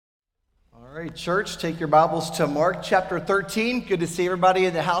Great, church. Take your Bibles to Mark chapter 13. Good to see everybody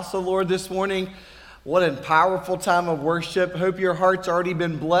in the house of the Lord this morning. What a powerful time of worship. Hope your heart's already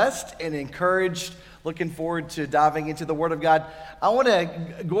been blessed and encouraged. Looking forward to diving into the Word of God. I want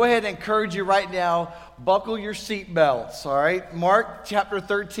to go ahead and encourage you right now, buckle your seatbelts, all right? Mark chapter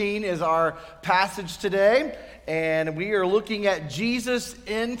 13 is our passage today, and we are looking at Jesus'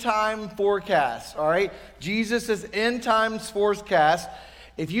 end-time forecast, all right? Jesus' end-times forecast.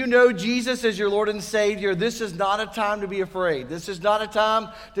 If you know Jesus as your Lord and Savior, this is not a time to be afraid. This is not a time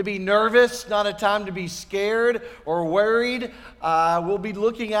to be nervous, not a time to be scared or worried. We'll be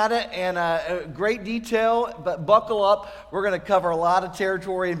looking at it in great detail, but buckle up. We're going to cover a lot of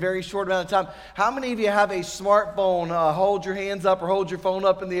territory in a very short amount of time. How many of you have a smartphone? Hold your hands up or hold your phone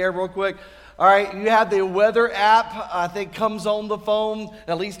up in the air real quick. All right, you have the weather app, I think comes on the phone,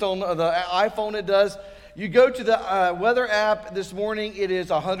 at least on the iPhone it does. You go to the weather app this morning, it is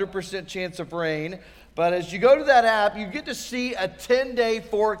 100% chance of rain. But as you go to that app, you get to see a 10-day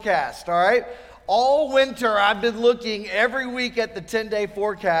forecast, all right? All winter, I've been looking every week at the 10-day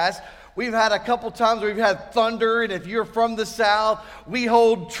forecast. We've had a couple times where we've had thunder, and if you're from the south, we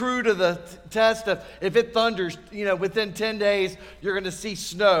hold true to the test of if it thunders, within 10 days, you're going to see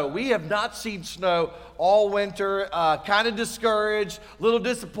snow. We have not seen snow all winter, kind of discouraged, a little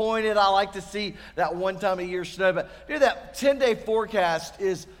disappointed. I like to see that one time a year snow, but that 10-day forecast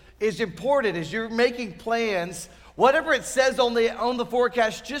is important as you're making plans. Whatever it says on the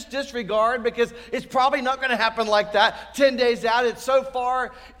forecast, just disregard because it's probably not going to happen like that 10 days out. It's so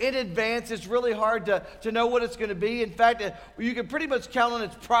far in advance, it's really hard to know what it's going to be. In fact, you can pretty much count on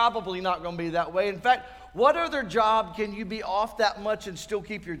it's probably not going to be that way. In fact, what other job can you be off that much and still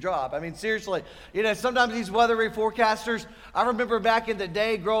keep your job? I mean, seriously, sometimes these weather forecasters, I remember back in the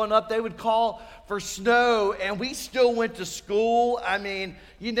day growing up, they would call for snow and we still went to school. I mean,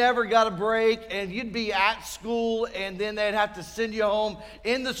 you never got a break and you'd be at school and then they'd have to send you home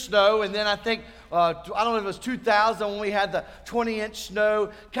in the snow. And then I think, I don't know if it was 2000 when we had the 20-inch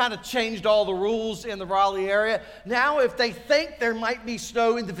snow, kind of changed all the rules in the Raleigh area. Now, if they think there might be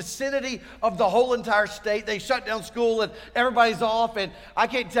snow in the vicinity of the whole entire state, they shut down school and everybody's off. And I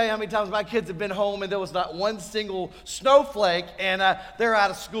can't tell you how many times my kids have been home and there was not one single snowflake and they're out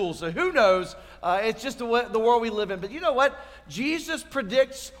of school. So who knows? It's just the world we live in. But you know what? Jesus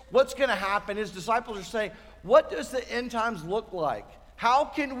predicts what's going to happen. His disciples are saying, what does the end times look like? How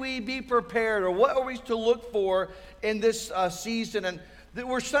can we be prepared, or what are we to look for in this season? And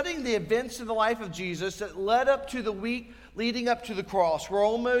we're studying the events in the life of Jesus that led up to the week leading up to the cross. We're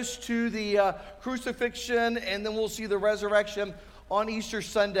almost to the crucifixion, and then we'll see the resurrection on Easter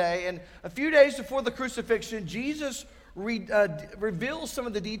Sunday. And a few days before the crucifixion, Jesus reveals some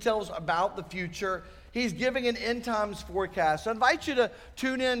of the details about the future. He's giving an end times forecast. So I invite you to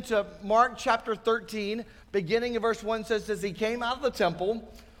tune in to Mark chapter 13, beginning of verse 1 says, as he came out of the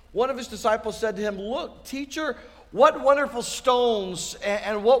temple, one of his disciples said to him, "Look, teacher, what wonderful stones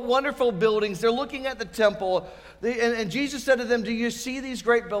and what wonderful buildings." They're looking at the temple. And Jesus said to them, "Do you see these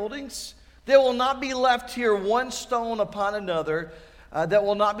great buildings? There will not be left here one stone upon another that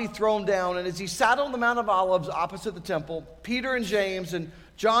will not be thrown down." And as he sat on the Mount of Olives opposite the temple, Peter and James and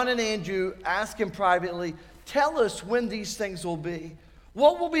John and Andrew asked him privately, "Tell us when these things will be.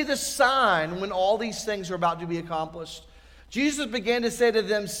 What will be the sign when all these things are about to be accomplished?" Jesus began to say to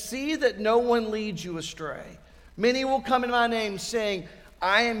them, "See that no one leads you astray. Many will come in my name saying,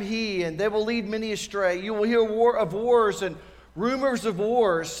 'I am he,' and they will lead many astray. You will hear of wars and rumors of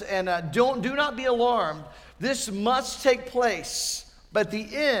wars, and do not be alarmed. This must take place, but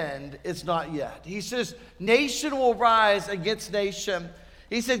the end is not yet." He says, nation will rise against nation.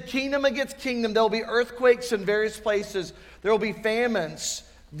 He said, kingdom against kingdom. There will be earthquakes in various places. There will be famines.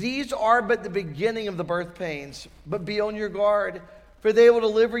 These are but the beginning of the birth pains. But be on your guard, for they will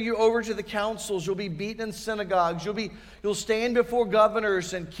deliver you over to the councils. You'll be beaten in synagogues. You'll stand before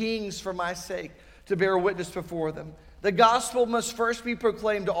governors and kings for my sake, to bear witness before them. The gospel must first be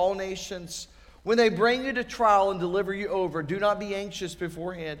proclaimed to all nations. When they bring you to trial and deliver you over, do not be anxious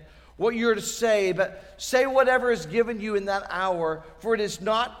beforehand what you're to say, but say whatever is given you in that hour, for it is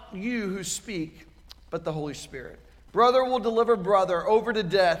not you who speak, but the Holy Spirit. Brother will deliver brother over to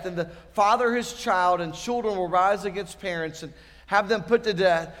death, and the father his child, and children will rise against parents and have them put to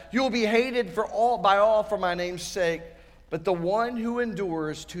death. You will be hated by all for my name's sake, but the one who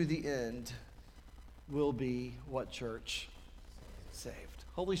endures to the end will be, what, church? Saved.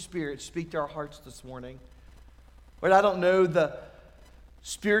 Holy Spirit, speak to our hearts this morning. Lord, I don't know the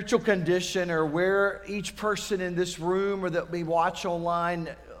spiritual condition or where each person in this room or that we watch online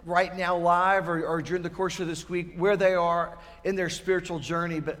right now live or during the course of this week, where they are in their spiritual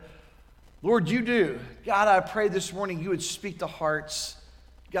journey. But Lord, you do. God, I pray this morning you would speak to hearts.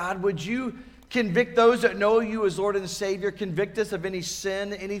 God, would you convict those that know you as Lord and Savior? Convict us of any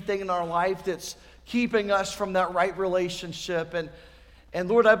sin, anything in our life that's keeping us from that right relationship. And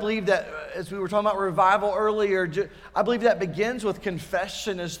Lord, I believe that as we were talking about revival earlier, I believe that begins with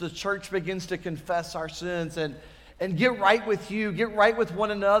confession as the church begins to confess our sins and get right with you, get right with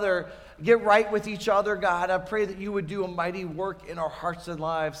one another, get right with each other, God. I pray that you would do a mighty work in our hearts and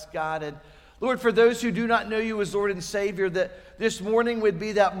lives, God. And Lord, for those who do not know you as Lord and Savior, that this morning would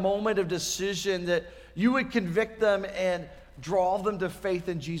be that moment of decision, that you would convict them and draw them to faith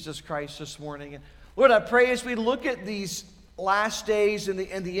in Jesus Christ this morning. And Lord, I pray as we look at these last days and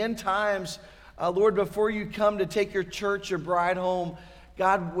the end times, Lord, before you come to take your church, your bride home,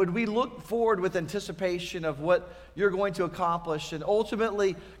 God, would we look forward with anticipation of what you're going to accomplish, and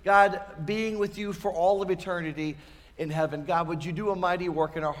ultimately, God, being with you for all of eternity in heaven. God, would you do a mighty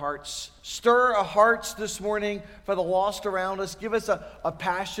work in our hearts? Stir our hearts this morning for the lost around us. Give us a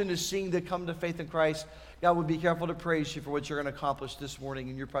passion to seeing them come to faith in Christ. God, we'll be careful to praise you for what you're going to accomplish this morning.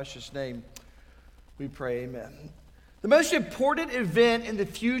 In your precious name, we pray, amen. The most important event in the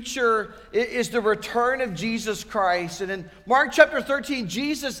future is the return of Jesus Christ. And in Mark chapter 13,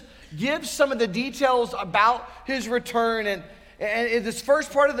 Jesus gives some of the details about his return. And in this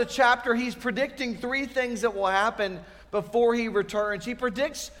first part of the chapter, he's predicting three things that will happen before he returns. He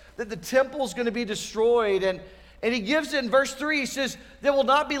predicts that the temple is going to be destroyed. And he gives it in verse 3, he says, there will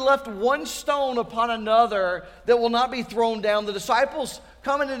not be left one stone upon another that will not be thrown down. The disciples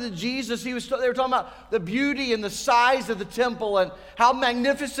coming to Jesus, they were talking about the beauty and the size of the temple and how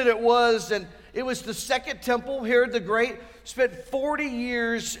magnificent it was. And it was the second temple. Herod the Great spent 40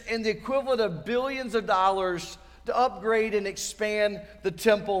 years and the equivalent of billions of dollars to upgrade and expand the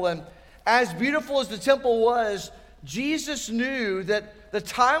temple. And as beautiful as the temple was, Jesus knew that the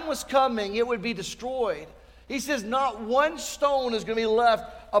time was coming, it would be destroyed. He says not one stone is going to be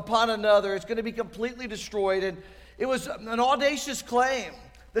left upon another. It's going to be completely destroyed. And it was an audacious claim.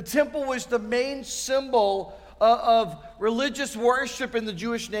 The temple was the main symbol of religious worship in the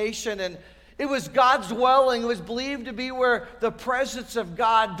Jewish nation. And it was God's dwelling. It was believed to be where the presence of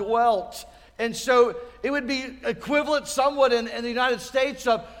God dwelt. And so it would be equivalent somewhat in the United States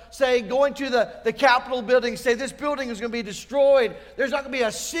of, say, going to the Capitol building, say this building is going to be destroyed. There's not going to be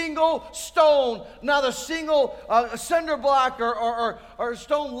a single stone, not a single cinder block or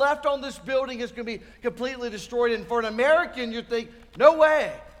stone left on this building is going to be completely destroyed. And for an American, you think, no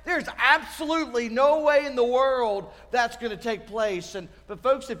way. There's absolutely no way in the world that's going to take place. But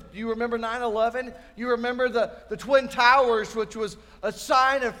folks, if you remember 9/11, you remember the Twin Towers, which was a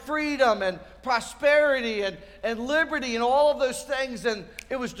sign of freedom and prosperity and liberty and all of those things, and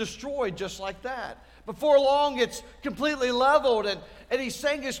it was destroyed just like that. Before long, it's completely leveled, and he's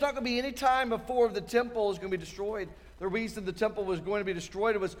saying it's not going to be any time before the temple is going to be destroyed. The reason the temple was going to be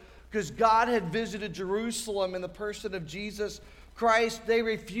destroyed was because God had visited Jerusalem in the person of Jesus Christ. They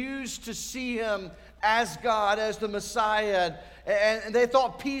refused to see him as God, as the Messiah, and they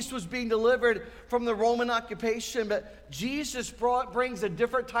thought peace was being delivered from the Roman occupation. But Jesus brings a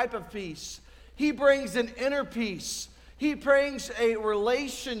different type of peace. He brings an inner peace. He brings a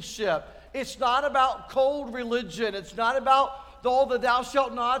relationship. It's not about cold religion. It's not about all the thou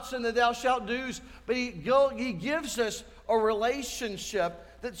shalt nots and the thou shalt do's, but he gives us a relationship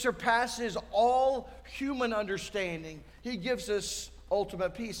that surpasses all human understanding. He gives us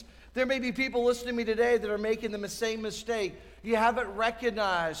ultimate peace. There may be people listening to me today that are making the same mistake. You haven't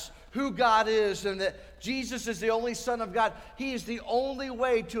recognized who God is and that Jesus is the only Son of God. He is the only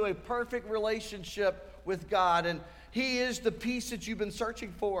way to a perfect relationship with God, and he is the peace that you've been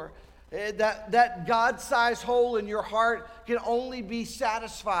searching for. That God-sized hole in your heart can only be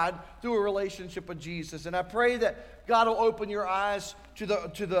satisfied through a relationship with Jesus. And I pray that God will open your eyes to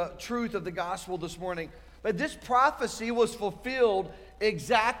the truth of the gospel this morning. But this prophecy was fulfilled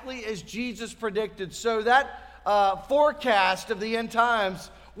exactly as Jesus predicted. So that forecast of the end times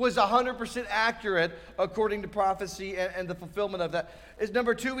was 100% accurate according to prophecy and the fulfillment of that. As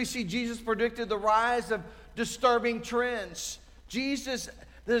number two, we see Jesus predicted the rise of disturbing trends.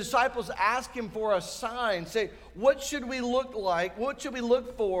 The disciples ask him for a sign. Say, what should we look like? What should we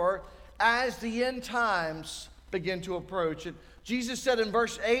look for as the end times begin to approach? And Jesus said in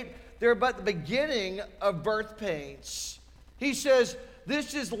verse 8, they're but the beginning of birth pains. He says,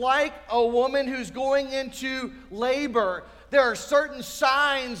 this is like a woman who's going into labor. There are certain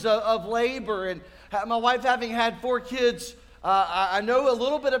signs of labor. And my wife, having had 4 kids, I know a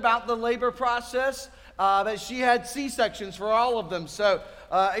little bit about the labor process, but she had C-sections for all of them. So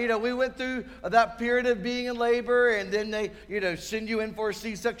We went through that period of being in labor, and then they, send you in for a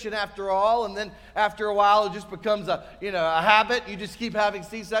C-section after all, and then after a while it just becomes a habit. You just keep having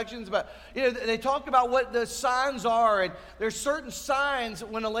C-sections. But, they talk about what the signs are, and there's certain signs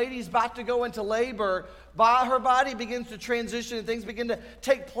when a lady's about to go into labor. Her body begins to transition and things begin to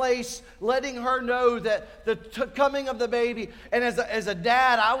take place, letting her know that the coming of the baby. And as a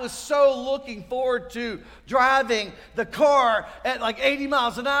dad, I was so looking forward to driving the car at like 80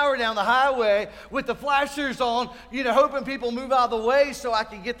 miles an hour down the highway with the flashers on, hoping people move out of the way so I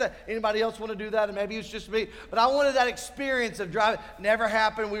could get that. Anybody else want to do that? And maybe it's just me. But I wanted that experience of driving. Never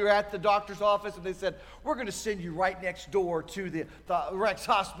happened. We were at the doctor's office and they said, we're going to send you right next door to the Rex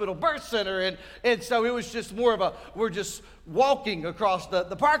Hospital Birth Center. And so it was just more of we're just walking across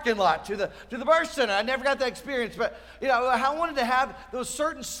the parking lot to the birth center. I never got that experience, but I wanted to have those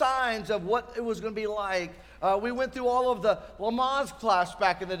certain signs of what it was going to be like. We went through all of the Lamaze class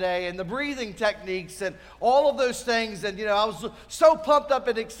back in the day and the breathing techniques and all of those things. And, I was so pumped up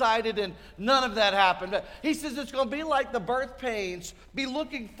and excited, and none of that happened. But he says it's going to be like the birth pains. Be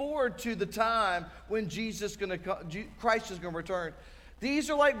looking forward to the time when Christ is going to return.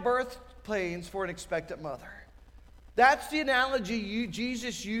 These are like birth pains for an expectant mother. That's the analogy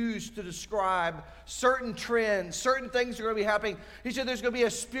Jesus used to describe certain trends, certain things are going to be happening. He said there's going to be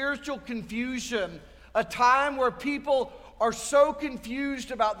a spiritual confusion, a time where people are so confused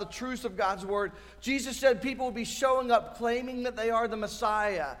about the truths of God's word. Jesus said people will be showing up claiming that they are the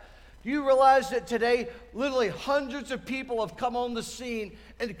Messiah. Do you realize that today literally hundreds of people have come on the scene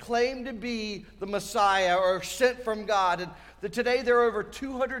and claim to be the Messiah or sent from God? And that today there are over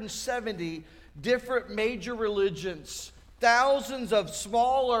 270 different major religions, thousands of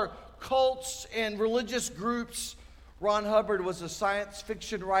smaller cults and religious groups. Ron Hubbard was a science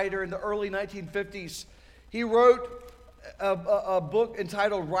fiction writer in the early 1950s. He wrote a book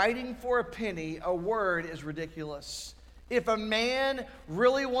entitled Writing for a Penny, A Word is Ridiculous. If a man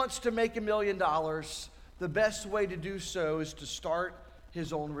really wants to make $1 million, the best way to do so is to start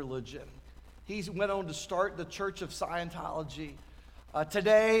his own religion. He went on to start the Church of Scientology.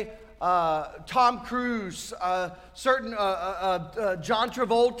 Today, Tom Cruise, John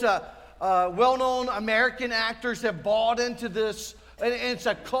Travolta, well-known American actors have bought into this. And it's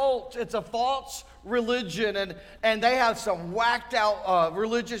a cult. It's a false religion. And they have some whacked out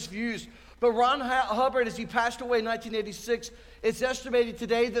religious views. But Ron Hubbard, as he passed away in 1986, it's estimated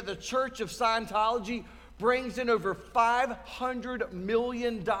today that the Church of Scientology brings in over $500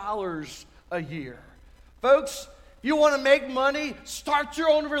 million a year. Folks, you want to make money? Start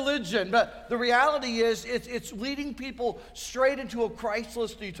your own religion. But the reality is it's leading people straight into a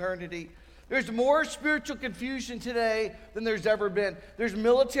Christless eternity. There's more spiritual confusion today than there's ever been. There's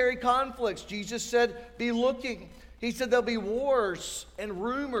military conflicts. Jesus said, be looking. He said there'll be wars and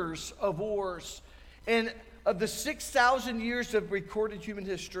rumors of wars. And of the 6,000 years of recorded human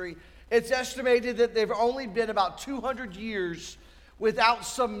history, it's estimated that there have only been about 200 years without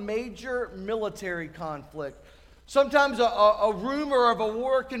some major military conflict. Sometimes a rumor of a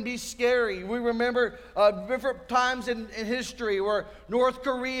war can be scary. We remember different times in history where North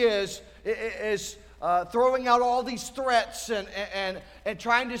Korea is throwing out all these threats and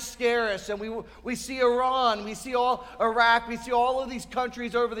trying to scare us. And we see Iran, we see Iraq, we see all of these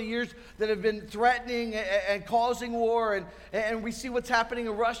countries over the years that have been threatening and causing war. And we see what's happening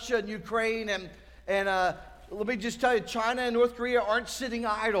in Russia and Ukraine. And let me just tell you, China and North Korea aren't sitting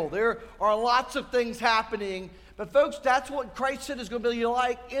idle. There are lots of things happening. But folks, that's what Christ said is going to be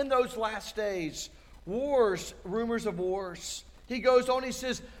like in those last days. Wars, rumors of wars. He goes on, he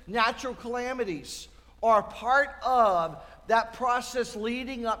says, natural calamities are part of that process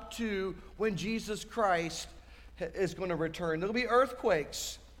leading up to when Jesus Christ is going to return. There'll be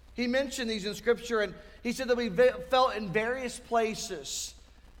earthquakes. He mentioned these in Scripture, and he said they'll be felt in various places.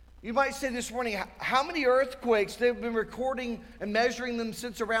 You might say this morning, how many earthquakes? They've been recording and measuring them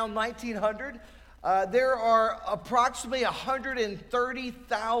since around 1900. There are approximately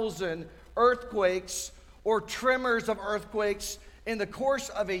 130,000 earthquakes or tremors of earthquakes in the course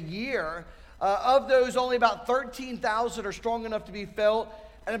of a year. Of those, only about 13,000 are strong enough to be felt,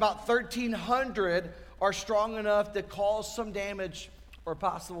 and about 1,300 are strong enough to cause some damage or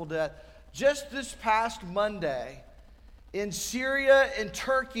possible death. Just this past Monday, in Syria and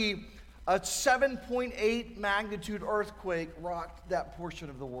Turkey, a 7.8 magnitude earthquake rocked that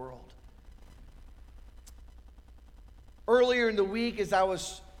portion of the world. Earlier in the week, as I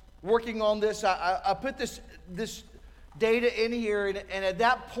was working on this, I put this data in here, and at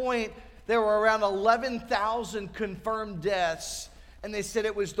that point, there were around 11,000 confirmed deaths, and they said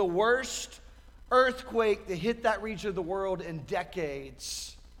it was the worst earthquake that hit that region of the world in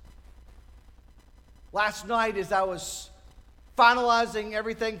decades. Last night, as I was finalizing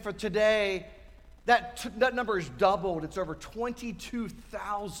everything for today, that number is doubled. It's over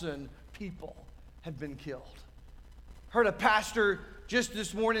 22,000 people have been killed. Heard a pastor just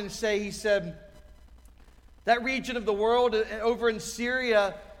this morning say, he said, that region of the world over in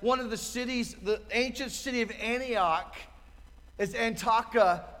Syria, one of the cities, the ancient city of Antioch, is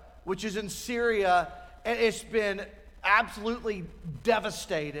Antaka, which is in Syria, and it's been absolutely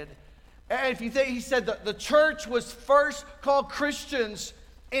devastated. And if you think, he said that the church was first called Christians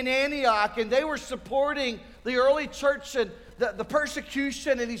in Antioch, and they were supporting the early church and the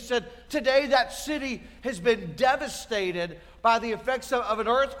persecution. And he said, today that city has been devastated by the effects of an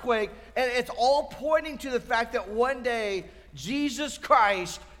earthquake. And it's all pointing to the fact that one day Jesus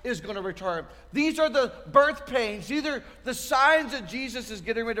Christ is going to return. These are the birth pains. These are the signs that Jesus is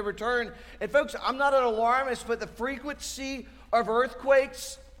getting ready to return. And folks, I'm not an alarmist, but the frequency of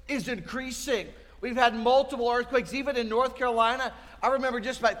earthquakes is increasing. We've had multiple earthquakes, even in North Carolina. I remember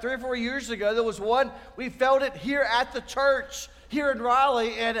just about 3 or 4 years ago, there was one. We felt it here at the church, here in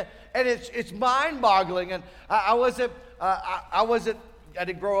Raleigh, and it's mind-boggling. And I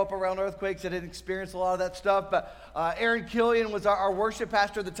didn't grow up around earthquakes. I didn't experience a lot of that stuff. But Aaron Killian was our worship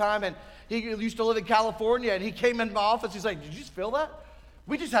pastor at the time, and he used to live in California. And he came in my office. He's like, "Did you just feel that?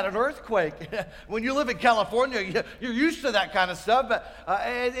 We just had an earthquake." When you live in California, you're used to that kind of stuff. But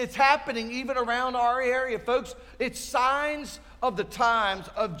it's happening even around our area, folks. It's signs of the times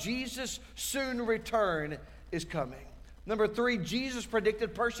of Jesus' soon return is coming. Number 3, Jesus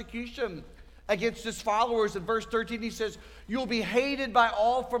predicted persecution against his followers. In verse 13, he says, "You'll be hated by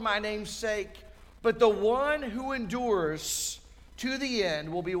all for my name's sake, but the one who endures to the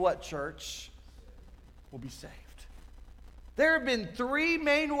end will be" what, church? Will be saved. There have been 3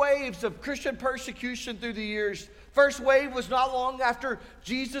 main waves of Christian persecution through the years. First wave was not long after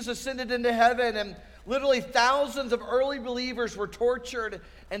Jesus ascended into heaven, and literally thousands of early believers were tortured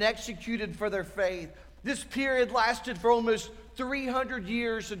and executed for their faith. This period lasted for almost 300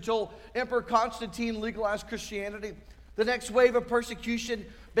 years until Emperor Constantine legalized Christianity. The next wave of persecution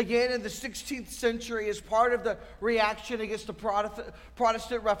began in the 16th century as part of the reaction against the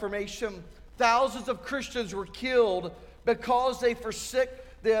Protestant Reformation. Thousands of Christians were killed because they forsook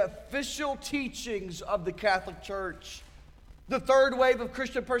the official teachings of the Catholic Church. The third wave of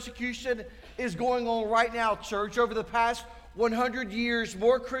Christian persecution is going on right now, church. Over the past 100 years,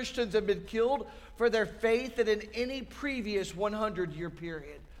 more Christians have been killed for their faith than in any previous 100-year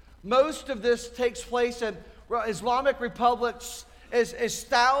period. Most of this takes place in Islamic republics as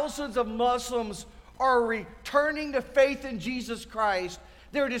thousands of Muslims are returning to faith in Jesus Christ.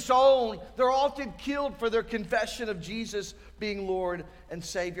 They're disowned. They're often killed for their confession of Jesus being Lord and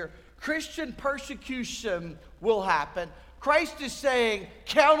Savior. Christian persecution will happen. Christ is saying,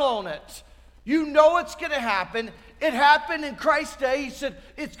 count on it. You know it's going to happen. It happened in Christ's day. He said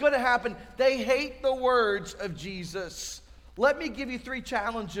it's going to happen. They hate the words of Jesus. Let me give you 3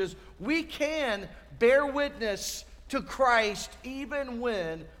 challenges. We can bear witness to Christ even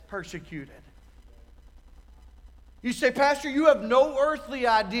when persecuted. You say, "Pastor, you have no earthly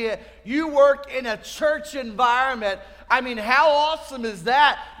idea. You work in a church environment. I mean, how awesome is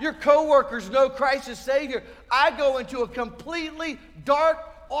that? Your coworkers know Christ as Savior." I go into a completely dark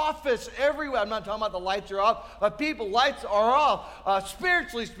office everywhere. I'm not talking about the lights are off, but lights are off,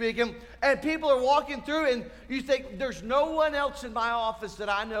 spiritually speaking, and people are walking through, and you think, there's no one else in my office that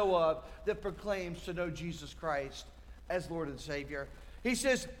I know of that proclaims to know Jesus Christ as Lord and Savior. He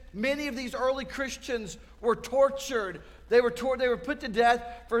says many of these early Christians were tortured. They were put to death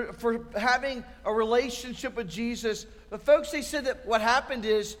for having a relationship with Jesus. But folks, they said that what happened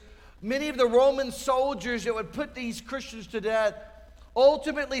is many of the Roman soldiers that would put these Christians to death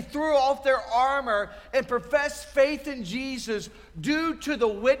ultimately threw off their armor and professed faith in Jesus due to the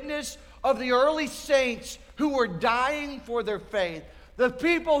witness of the early saints who were dying for their faith. The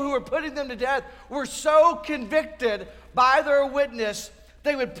people who were putting them to death were so convicted by their witness,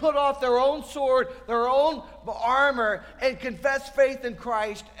 they would put off their own sword, their own armor, and confess faith in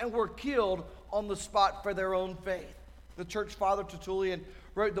Christ, and were killed on the spot for their own faith. The church father Tertullian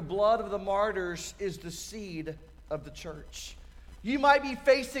wrote, "The blood of the martyrs is the seed of the church." You might be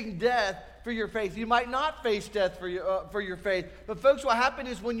facing death for your faith. You might not face death for your faith. But folks, what happens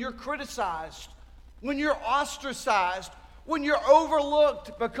is when you're criticized, when you're ostracized, when you're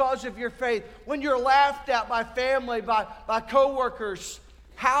overlooked because of your faith, when you're laughed at by family, by coworkers,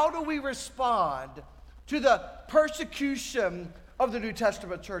 how do we respond to the persecution of the New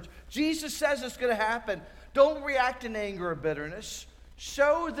Testament church? Jesus says it's going to happen. Don't react in anger or bitterness.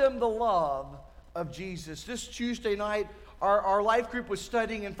 Show them the love of Jesus. This Tuesday night, our life group was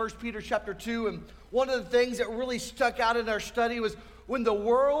studying in 1 Peter chapter 2, and one of the things that really stuck out in our study was when the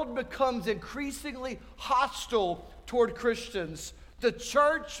world becomes increasingly hostile toward Christians, the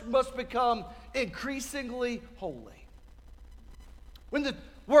church must become increasingly holy. When the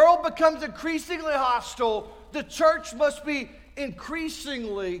world becomes increasingly hostile, the church must be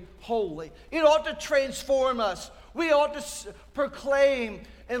increasingly holy. It ought to transform us. We ought to proclaim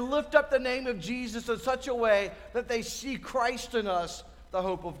and lift up the name of Jesus in such a way that they see Christ in us, the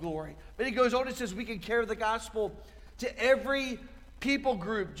hope of glory. But he goes on and says we can carry the gospel to every people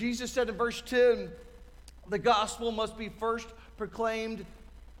group. Jesus said in verse 10, the gospel must be first proclaimed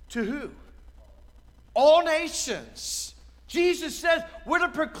to who? All nations. Jesus says we're to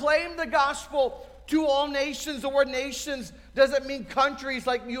proclaim the gospel to all nations. The word nations doesn't mean countries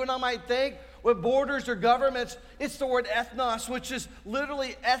like you and I might think, with borders or governments. It's the word ethnos, which is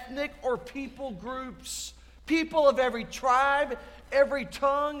literally ethnic or people groups. People of every tribe, every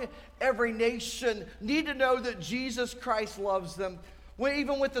tongue, every nation need to know that Jesus Christ loves them.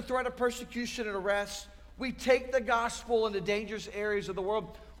 Even with the threat of persecution and arrest, we take the gospel into dangerous areas of the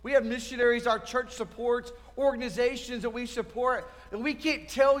world. We have missionaries our church supports, organizations that we support, and we can't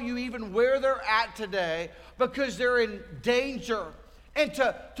tell you even where they're at today because they're in danger. And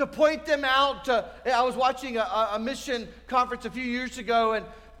to point them out, I was watching a mission conference a few years ago, and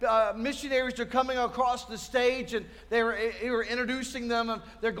missionaries are coming across the stage, and they were introducing them.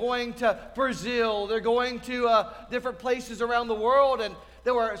 They're going to Brazil, they're going to different places around the world, and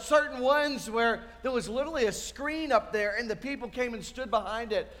there were certain ones where there was literally a screen up there, and the people came and stood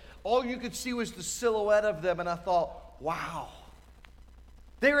behind it. All you could see was the silhouette of them, and I thought, wow.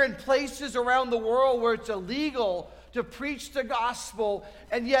 They're in places around the world where it's illegal to preach the gospel,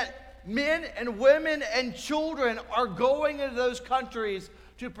 and yet men and women and children are going into those countries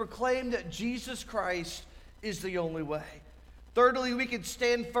to proclaim that Jesus Christ is the only way. Thirdly, we can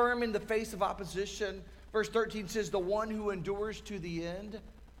stand firm in the face of opposition. Verse 13 says, the one who endures to the end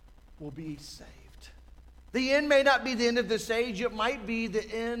will be saved. The end may not be the end of this age. It might be the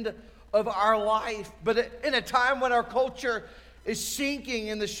end of our life. But in a time when our culture is sinking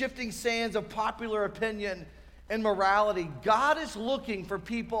in the shifting sands of popular opinion and morality, God is looking for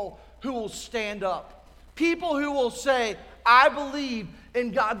people who will stand up. People who will say, I believe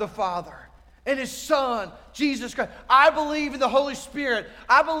in God the Father and His Son, Jesus Christ. I believe in the Holy Spirit.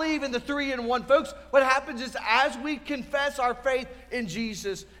 I believe in the three in one. Folks, what happens is as we confess our faith in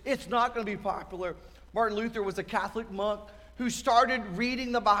Jesus, it's not going to be popular. Martin Luther was a Catholic monk who started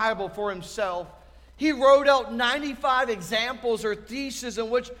reading the Bible for himself. He wrote out 95 examples or theses in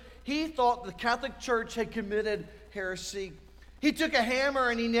which he thought the Catholic Church had committed heresy. He took a hammer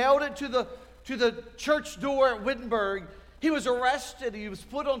and he nailed it to the church door at Wittenberg. He was arrested. He was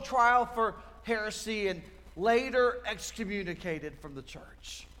put on trial for heresy and later excommunicated from the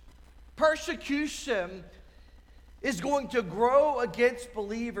church. Persecution is going to grow against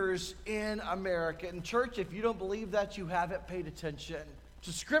believers in America. And church, if you don't believe that, you haven't paid attention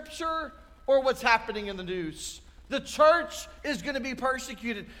to Scripture or what's happening in the news. The church is going to be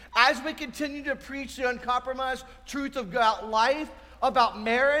persecuted. As we continue to preach the uncompromised truth about life, about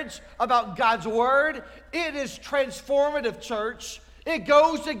marriage, about God's Word, it is transformative, church. It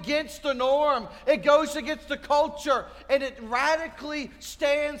goes against the norm. It goes against the culture. And it radically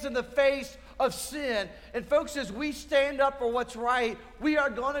stands in the face of sin. And folks, as we stand up for what's right, we are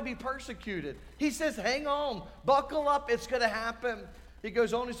going to be persecuted. He says, hang on, buckle up, it's going to happen. He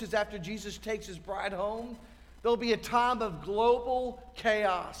goes on and says, after Jesus takes his bride home, there'll be a time of global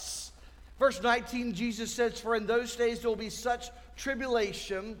chaos. Verse 19, Jesus says, for in those days there will be such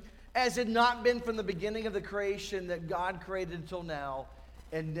tribulation as had not been from the beginning of the creation that God created until now,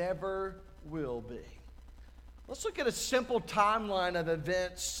 and never will be. Let's look at a simple timeline of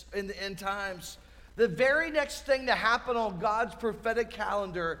events in the end times. The very next thing to happen on God's prophetic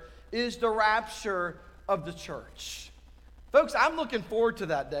calendar is the rapture of the church. Folks, I'm looking forward to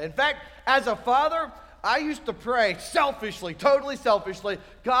that day. In fact, as a father, I used to pray selfishly, totally selfishly,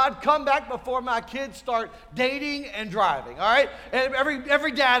 God, come back before my kids start dating and driving, all right? And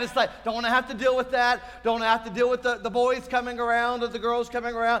every dad is like, don't want to have to deal with that. Don't have to deal with the boys coming around or the girls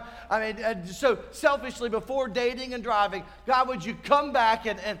coming around. I mean, so selfishly, before dating and driving, God, would you come back?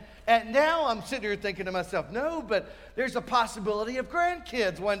 And now I'm sitting here thinking to myself, no, but there's a possibility of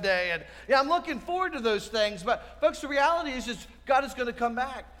grandkids one day. And yeah, I'm looking forward to those things. But folks, the reality is just God is going to come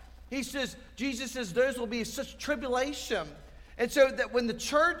back. He says, Jesus says, those will be such tribulation. And so that when the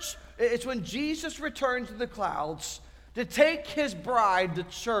church, it's when Jesus returns in the clouds to take his bride, the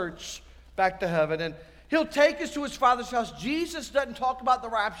church, back to heaven. And He'll take us to his Father's house. Jesus doesn't talk about the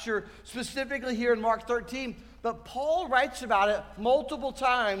rapture specifically here in Mark 13, but Paul writes about it multiple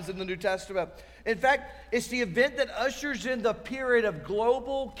times in the New Testament. In fact, it's the event that ushers in the period of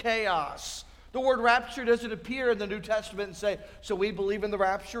global chaos. The word rapture doesn't appear in the New Testament and say, so we believe in the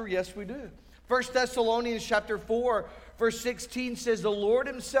rapture? Yes, we do. 1 Thessalonians chapter 4, verse 16 says, the Lord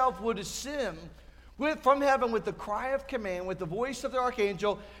himself will descend from heaven with the cry of command, with the voice of the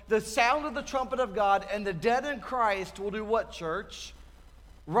archangel, the sound of the trumpet of God, and the dead in Christ will do what, church?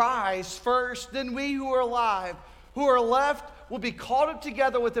 Rise first, then we who are alive, who are left, will be caught up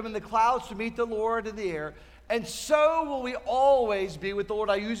together with them in the clouds to meet the Lord in the air. And so will we always be with the Lord.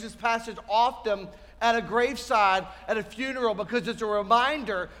 I use this passage often at a graveside, at a funeral, because it's a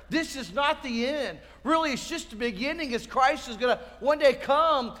reminder this is not the end. Really, it's just the beginning, as Christ is going to one day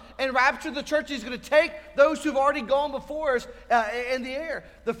come and rapture the church. He's going to take those who've already gone before us in the air.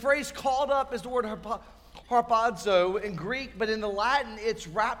 The phrase called up is the word harpazo in Greek, but in the Latin, it's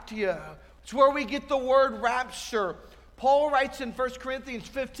raptio. It's where we get the word rapture. Paul writes in 1 Corinthians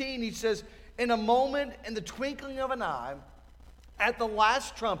 15, he says, in a moment, in the twinkling of an eye, at the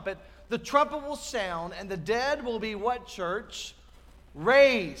last trumpet, the trumpet will sound, and the dead will be what, church?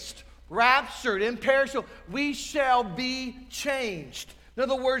 Raised, raptured, imperishable. We shall be changed. In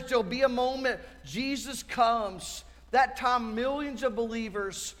other words, there'll be a moment Jesus comes. That time, millions of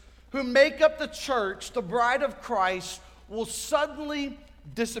believers who make up the church, the bride of Christ, will suddenly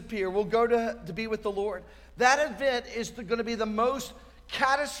disappear. We'll go to be with the Lord. That event is going to be the most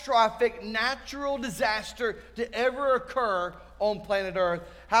catastrophic natural disaster to ever occur on planet Earth.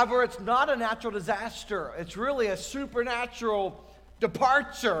 However, it's not a natural disaster. It's really a supernatural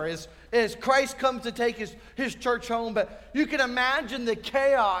departure as Christ comes to take his church home. But you can imagine the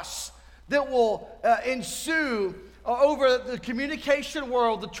chaos that will ensue over the communication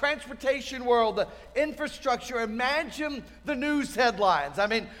world, the transportation world, the infrastructure. Imagine the news headlines. I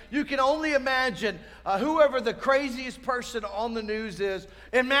mean, you can only imagine whoever the craziest person on the news is.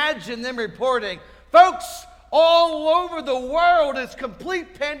 Imagine them reporting, folks, all over the world, it's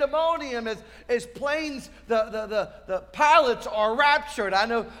complete pandemonium as planes, the pilots are raptured. I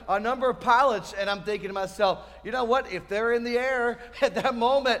know a number of pilots, and I'm thinking to myself, you know what? If they're in the air at that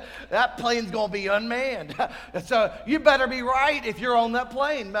moment, that plane's going to be unmanned. So you better be right if you're on that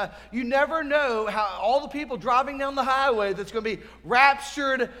plane. You never know how all the people driving down the highway that's going to be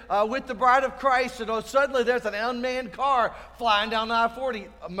raptured with the bride of Christ, and suddenly there's an unmanned car flying down I-40.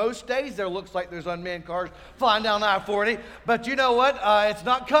 Most days there looks like there's unmanned cars flying down I-40, but you know what? It's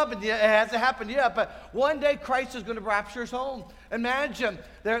not coming yet. It hasn't happened yet, but one day Christ is going to rapture us home. Imagine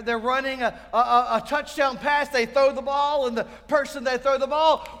they're running a touchdown pass. They throw the ball, and the person they throw the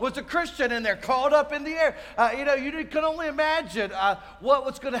ball was a Christian, and they're caught up in the air. You can only imagine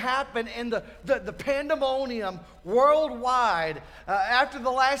what's going to happen in the pandemonium worldwide. After the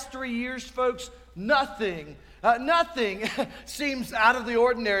last 3 years, folks, nothing seems out of the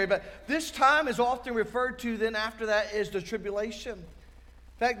ordinary, but this time is often referred to then after that is the tribulation.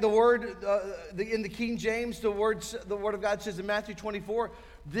 In fact, the word in the King James, the Word of God says in Matthew 24,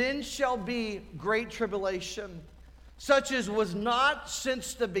 then shall be great tribulation, such as was not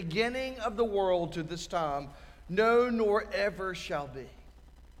since the beginning of the world to this time, no, nor ever shall be.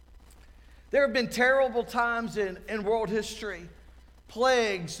 There have been terrible times in world history,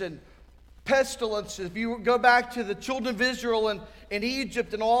 plagues and pestilence. If you go back to the children of Israel and in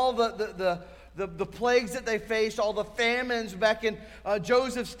Egypt and all the plagues that they faced, all the famines back in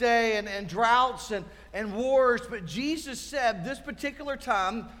Joseph's day and droughts and wars. But Jesus said this particular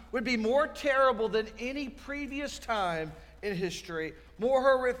time would be more terrible than any previous time in history, more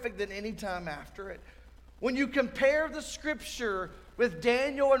horrific than any time after it. When you compare the scripture with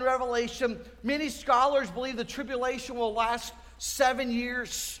Daniel and Revelation, many scholars believe the tribulation will last 7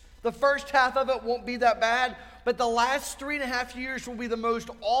 years. The first half of it won't be that bad, but the last 3.5 years will be the most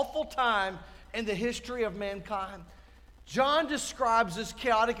awful time in the history of mankind. John describes this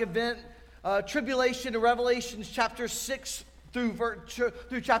chaotic event, tribulation, in Revelation chapter 6 through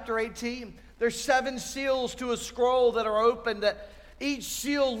chapter 18. There's 7 seals to a scroll that are opened. That each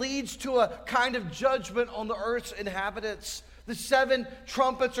seal leads to a kind of judgment on the earth's inhabitants. The 7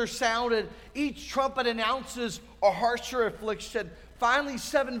 trumpets are sounded. Each trumpet announces a harsher affliction. Finally,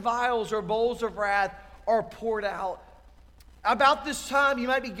 7 vials or bowls of wrath are poured out. About this time, you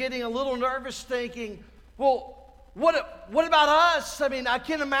might be getting a little nervous thinking, well, what about us? I mean, I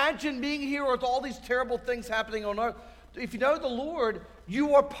can't imagine being here with all these terrible things happening on earth. If you know the Lord,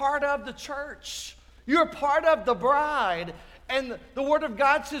 you are part of the church. You're part of the bride. And the Word of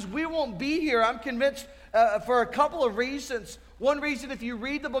God says we won't be here, I'm convinced, for a couple of reasons. One reason, if you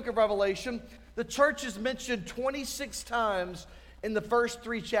read the book of Revelation, the church is mentioned 26 times in the first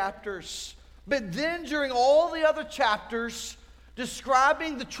 3 chapters. But then during all the other chapters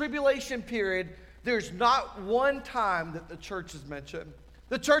describing the tribulation period, there's not one time that the church is mentioned.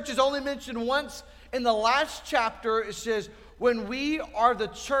 The church is only mentioned once in the last chapter. It says, when we are the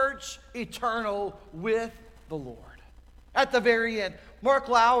church eternal with the Lord. At the very end, Mark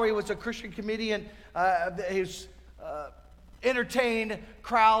Lowry was a Christian comedian. He's entertained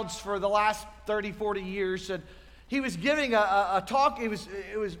crowds for the last 30, 40 years. And he was giving a talk. It was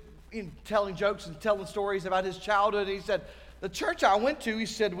telling jokes and telling stories about his childhood. He said, the church I went to, he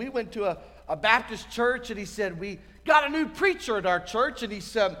said, we went to a Baptist church, and he said, we got a new preacher at our church, and he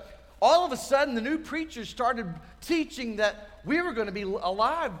said, all of a sudden, the new preacher started teaching that we were going to be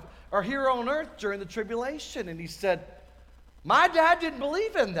alive or here on earth during the tribulation. And he said, my dad didn't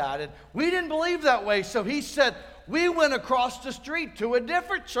believe in that, and we didn't believe that way. So he said, we went across the street to a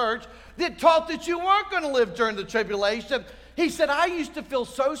different church that taught that you weren't going to live during the tribulation. He said, I used to feel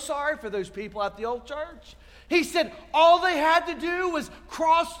so sorry for those people at the old church. He said, all they had to do was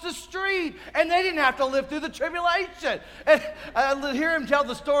cross the street, and they didn't have to live through the tribulation. And I hear him tell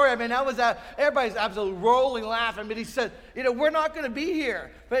the story. I mean, everybody's absolutely rolling laughing. But he said, we're not going to be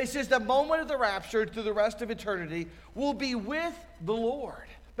here. But he says, the moment of the rapture through the rest of eternity will be with the Lord.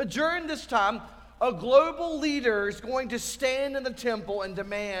 But during this time, a global leader is going to stand in the temple and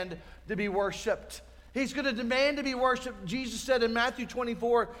demand to be worshiped. He's going to demand to be worshiped. Jesus said in Matthew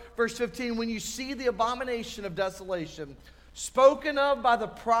 24, verse 15, when you see the abomination of desolation spoken of by the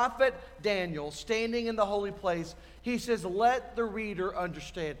prophet Daniel standing in the holy place, he says, let the reader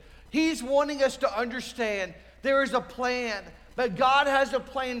understand. He's wanting us to understand there is a plan, but God has a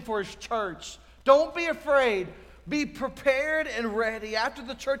plan for his church. Don't be afraid. Be prepared and ready. After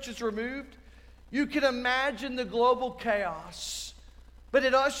the church is removed, you can imagine the global chaos. But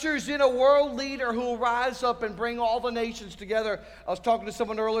it ushers in a world leader who will rise up and bring all the nations together. I was talking to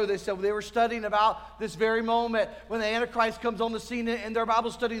someone earlier. They said they were studying about this very moment when the Antichrist comes on the scene in their Bible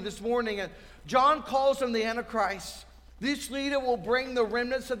study this morning. And John calls him the Antichrist. This leader will bring the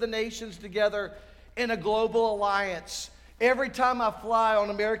remnants of the nations together in a global alliance. Every time I fly on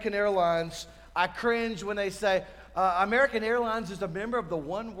American Airlines, I cringe when they say, American Airlines is a member of the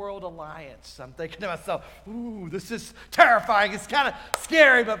One World Alliance. I'm thinking to myself, ooh, this is terrifying. It's kind of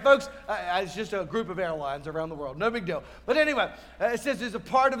scary, but folks, it's just a group of airlines around the world. No big deal. But anyway, it says it's a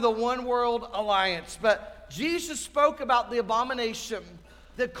part of the One World Alliance. But Jesus spoke about the abomination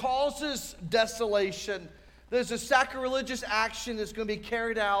that causes desolation. There's a sacrilegious action that's going to be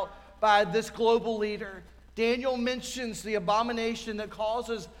carried out by this global leader. Daniel mentions the abomination that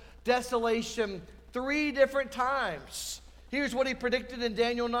causes desolation 3 different times. Here's what he predicted in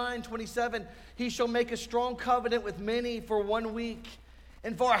Daniel 9:27. He shall make a strong covenant with many for 1 week.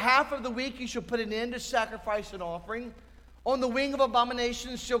 And for half of the week he shall put an end to sacrifice and offering. On the wing of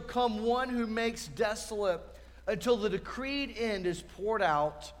abominations shall come one who makes desolate until the decreed end is poured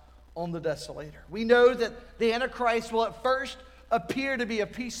out on the desolator. We know that the Antichrist will at first appear to be a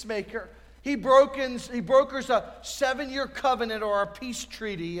peacemaker. He brokers a 7-year covenant or a peace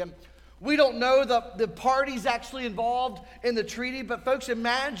treaty. And we don't know the parties actually involved in the treaty, but folks,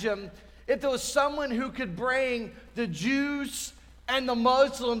 imagine if there was someone who could bring the Jews and the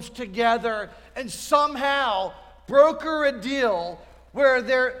Muslims together and somehow broker a deal where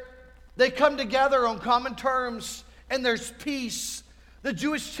they come together on common terms and there's peace. The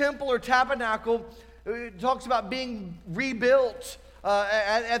Jewish temple or tabernacle talks about being rebuilt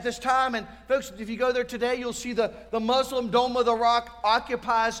at this time. And folks, if you go there today, you'll see the Muslim Dome of the Rock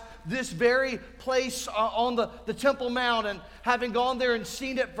occupies this very place on the Temple Mount. And having gone there and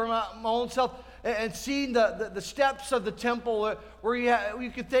seen it for my own self and seen the steps of the temple where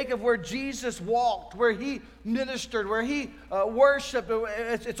you could think of where Jesus walked, where he ministered, where he worshiped.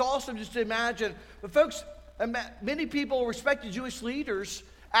 It's awesome just to imagine. But folks, many people, respected Jewish leaders,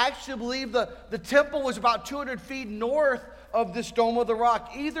 actually believe the temple was about 200 feet north of this Dome of the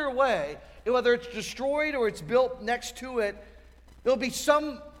Rock. Either way, whether it's destroyed or it's built next to it, there'll be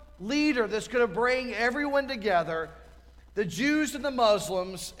some leader that's going to bring everyone together, the Jews and the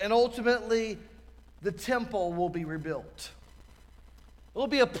Muslims, and ultimately the temple will be rebuilt. It'll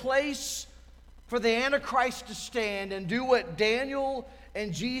be a place for the Antichrist to stand and do what Daniel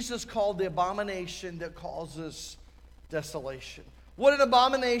and Jesus called the abomination that causes desolation. What an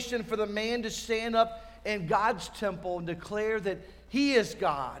abomination for the man to stand up in God's temple and declare that he is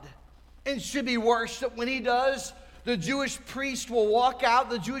God and should be worshiped. When he does, the Jewish priest will walk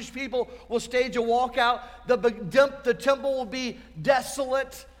out. The Jewish people will stage a walkout. The temple will be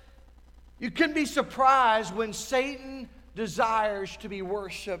desolate. You couldn't be surprised when Satan desires to be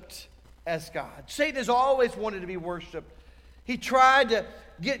worshiped as God. Satan has always wanted to be worshiped. He tried to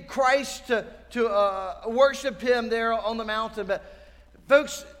get Christ to worship him there on the mountain. But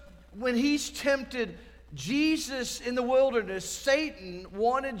folks, when he's tempted Jesus in the wilderness, Satan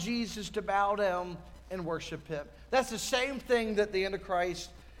wanted Jesus to bow down and worship him. That's the same thing that the Antichrist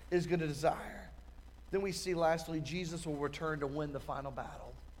is going to desire. Then we see lastly, Jesus will return to win the final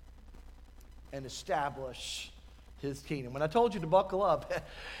battle and establish his kingdom. When I told you to buckle up,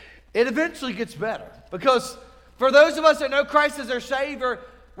 it eventually gets better. Because for those of us that know Christ as our Savior,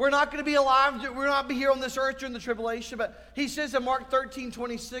 we're not going to be alive, we're not be here on this earth during the tribulation. But he says in Mark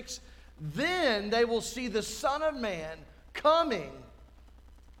 13:26, then they will see the Son of Man coming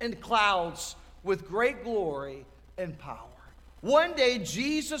in clouds with great glory and power. One day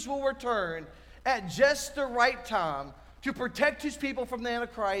Jesus will return at just the right time to protect his people from the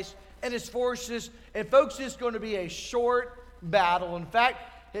Antichrist and his forces. And folks, it's going to be a short battle. In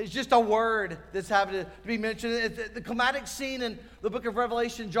fact, it's just a word that's having to be mentioned. It's the climatic scene in the book of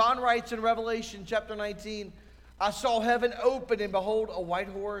Revelation. John writes in Revelation chapter 19, I saw heaven open, and behold, a white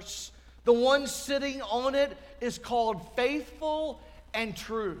horse. The one sitting on it is called Faithful and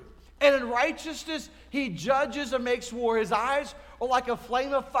True. And in righteousness he judges and makes war. His eyes are like a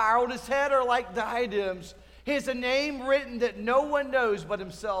flame of fire. On his head are like diadems. He has a name written that no one knows but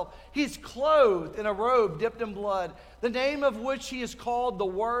himself. He's clothed in a robe dipped in blood, the name of which he is called the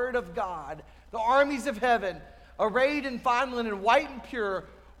Word of God. The armies of heaven, arrayed in fine linen, white and pure,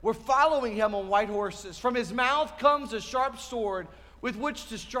 were following him on white horses. From his mouth comes a sharp sword with which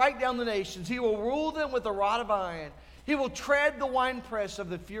to strike down the nations. He will rule them with a rod of iron. He will tread the winepress of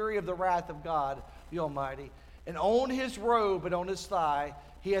the fury of the wrath of God the Almighty. And on his robe and on his thigh,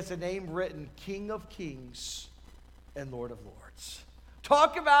 he has a name written, King of Kings and Lord of Lords.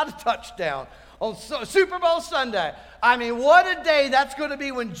 Talk about a touchdown on Super Bowl Sunday. I mean, what a day that's going to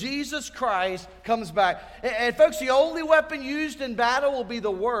be when Jesus Christ comes back. And folks, the only weapon used in battle will be the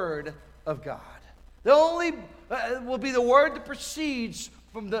Word of God. The only will be the word that proceeds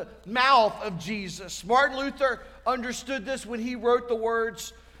from the mouth of Jesus. Martin Luther understood this when he wrote the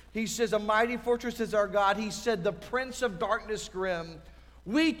words. He says, a mighty fortress is our God. He said, the prince of darkness grim.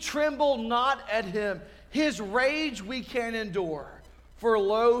 We tremble not at him. His rage we can endure. For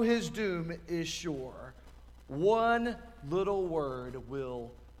lo, his doom is sure. One little word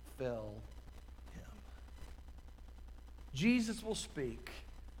will fell him. Jesus will speak,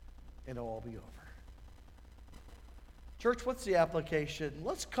 and it will all be over. Church, what's the application?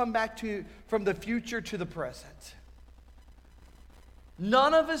 Let's come back from the future to the present.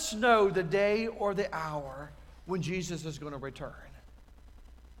 None of us know the day or the hour when Jesus is going to return.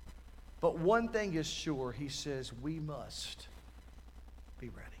 But one thing is sure, he says, we must be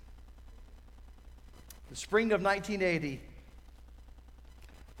ready. The spring of 1980,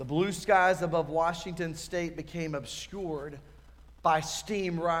 the blue skies above Washington State became obscured by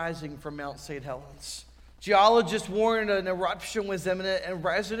steam rising from Mount St. Helens. Geologists warned an eruption was imminent, and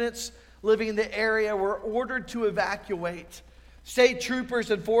residents living in the area were ordered to evacuate. State troopers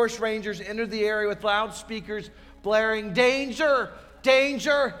and forest rangers entered the area with loudspeakers blaring, danger,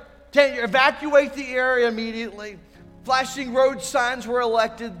 danger, danger. Evacuate the area immediately. Flashing road signs were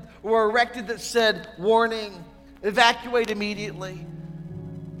erected that said, warning, evacuate immediately.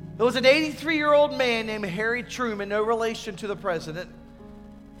 There was an 83-year-old man named Harry Truman, no relation to the president,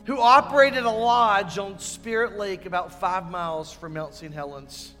 who operated a lodge on Spirit Lake about 5 miles from Mount St.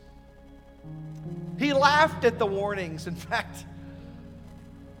 Helens. He laughed at the warnings. In fact,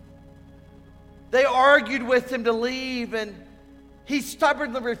 they argued with him to leave, and he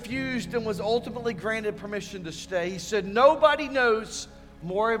stubbornly refused and was ultimately granted permission to stay. He said, nobody knows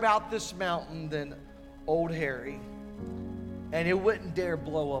more about this mountain than old Harry, and it wouldn't dare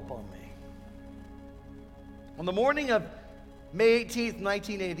blow up on me. On the morning of May 18th,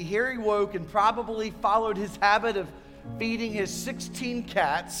 1980, Harry woke and probably followed his habit of feeding his 16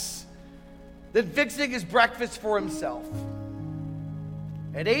 cats, then fixing his breakfast for himself.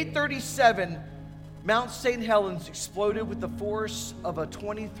 At 8:37, Mount St. Helens exploded with the force of a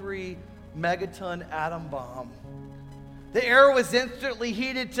 23 megaton atom bomb. The air was instantly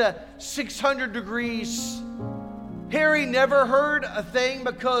heated to 600 degrees. Harry never heard a thing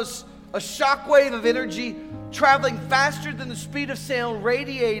because a shockwave of energy traveling faster than the speed of sound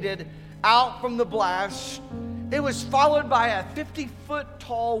radiated out from the blast. It was followed by a 50-foot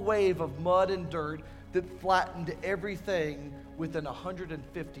tall wave of mud and dirt that flattened everything within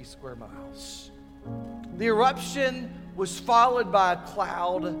 150 square miles. The eruption was followed by a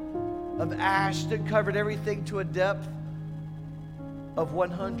cloud of ash that covered everything to a depth of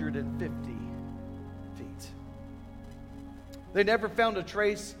 150 feet. They never found a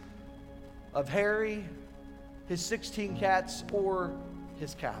trace of Harry, his 16 cats, or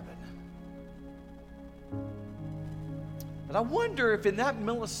his cabin. And I wonder if in that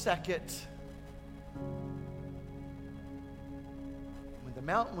millisecond, when the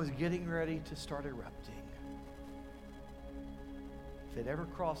mountain was getting ready to start erupting, if it ever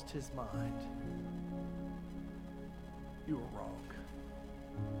crossed his mind, you were wrong.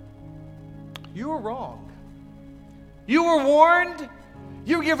 You were wrong. You were warned.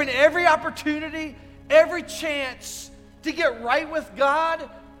 You were given every opportunity, every chance to get right with God,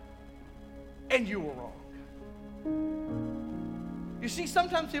 and you were wrong. You see,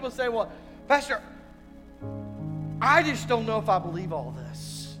 sometimes people say, well, Pastor, I just don't know if I believe all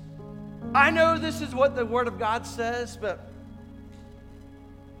this. I know this is what the Word of God says, but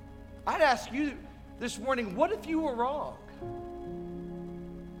I'd ask you this morning, what if you were wrong?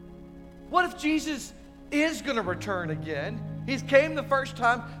 What if Jesus is going to return again? He's came the first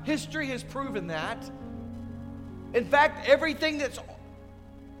time. History has proven that. In fact, everything that's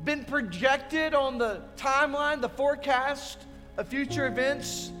been projected on the timeline, the forecast of future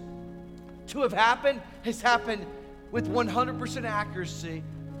events to have happened, has happened with 100% accuracy.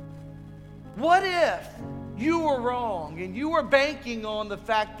 What if you were wrong and you were banking on the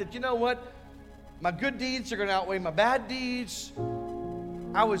fact that, you know what, my good deeds are going to outweigh my bad deeds.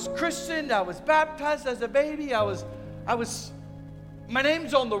 I was christened, I was baptized as a baby, my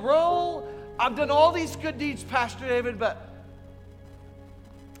name's on the roll. I've done all these good deeds, Pastor David, but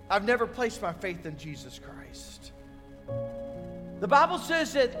I've never placed my faith in Jesus Christ. The Bible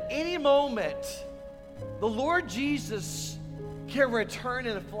says that any moment, the Lord Jesus can return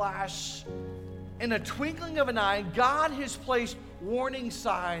in a flash, in a twinkling of an eye. God has placed warning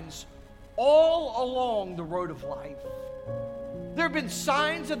signs all along the road of life. There have been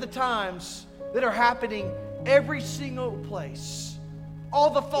signs of the times that are happening every single place. All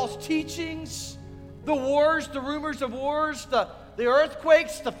the false teachings, the wars, the rumors of wars, the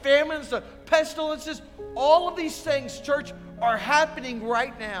earthquakes, the famines, the pestilences, all of these things, church, are happening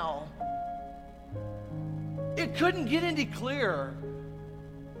right now. It couldn't get any clearer.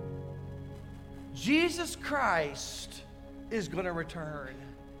 Jesus Christ is going to return.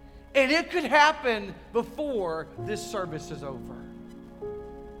 And it could happen before this service is over.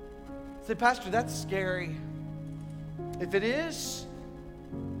 Say, Pastor, that's scary. If it is,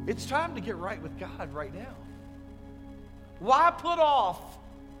 it's time to get right with God right now. Why put off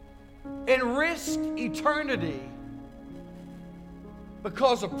and risk eternity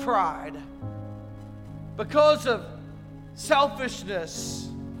because of pride, because of selfishness,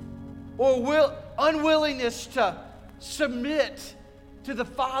 or unwillingness to submit to the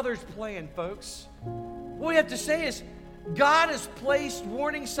Father's plan, folks? What we have to say is, God has placed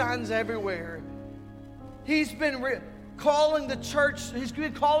warning signs everywhere. He's been calling the church, He's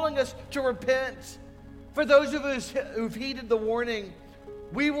been calling us to repent. For those of us who've heeded the warning,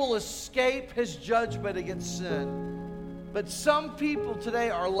 we will escape His judgment against sin. But some people today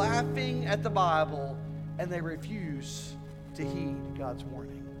are laughing at the Bible and they refuse to heed God's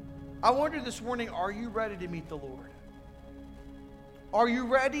warning. I wonder this morning, are you ready to meet the Lord? Are you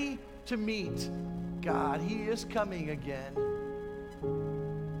ready to meet God? He is coming again.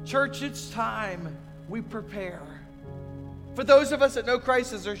 Church, it's time we prepare. For those of us that know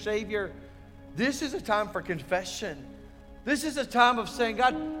Christ as our Savior, this is a time for confession. This is a time of saying,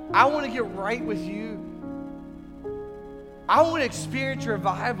 God, I want to get right with you. I want to experience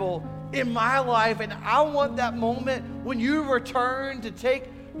revival in my life, and I want that moment when you return to take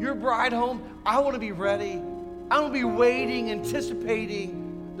your bride home. I want to be ready. I want to be waiting,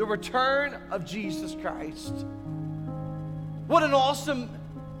 anticipating the return of Jesus Christ. What an awesome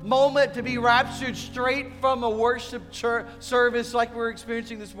moment to be raptured straight from a worship service like we're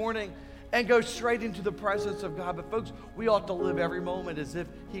experiencing this morning and go straight into the presence of God. But folks, we ought to live every moment as if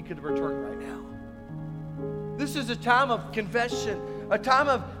He could return right now. This is a time of confession, a time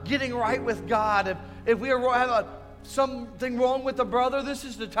of getting right with God. If we have something wrong with a brother, this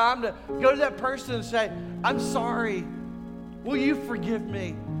is the time to go to that person and say, I'm sorry. Will you forgive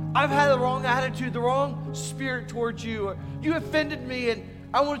me? I've had the wrong attitude, the wrong spirit towards you. Or you offended me, and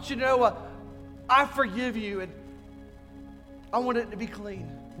I want you to know I forgive you, and I want it to be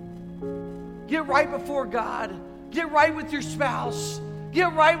clean. Get right before God. Get right with your spouse.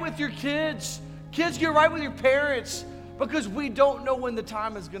 Get right with your kids. Kids, get right with your parents, because we don't know when the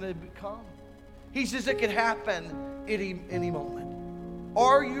time is going to come. He says it can happen any moment.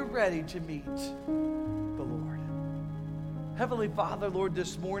 Are you ready to meet the Lord? Heavenly Father, Lord,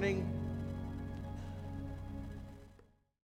 this morning,